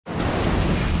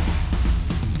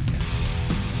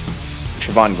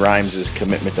Trevon Grimes'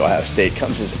 commitment to Ohio State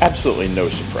comes as absolutely no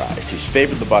surprise. He's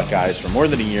favored the Buckeyes for more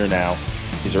than a year now.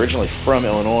 He's originally from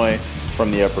Illinois, from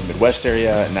the upper Midwest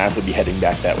area, and now he'll be heading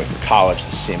back that way for college.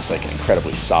 This seems like an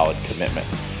incredibly solid commitment.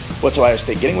 What's Ohio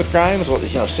State getting with Grimes?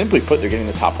 Well, simply put, they're getting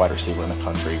the top wide receiver in the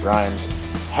country. Grimes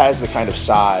has the kind of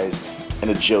size and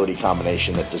agility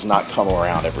combination that does not come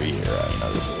around every year.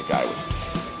 This is a guy with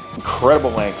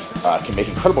incredible length, can make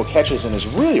incredible catches, and is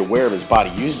really aware of his body.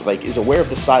 Is aware of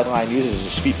the sideline, uses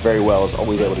his feet very well, is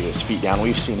always able to get his feet down.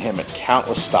 We've seen him at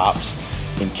countless stops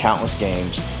in countless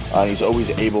games. He's always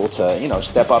able to,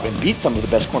 step up and beat some of the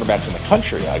best cornerbacks in the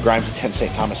country. Grimes attends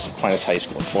St. Thomas Aquinas High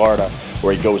School in Florida,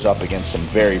 where he goes up against some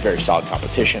very, very solid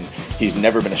competition. He's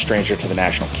never been a stranger to the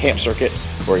national camp circuit,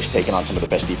 where he's taken on some of the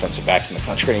best defensive backs in the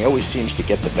country, and he always seems to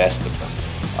get the best of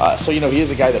them. So, he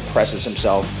is a guy that presses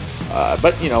himself,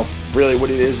 but, really what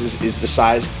it is the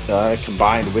size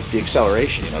combined with the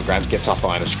acceleration. Grimes gets off the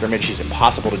line of scrimmage. He's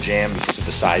impossible to jam because of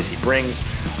the size he brings,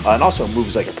 and also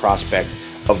moves like a prospect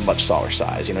of much smaller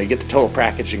size. You get the total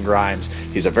package in Grimes.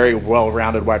 He's a very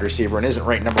well-rounded wide receiver and isn't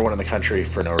ranked #1 in the country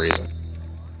for no reason.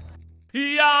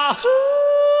 Yahoo!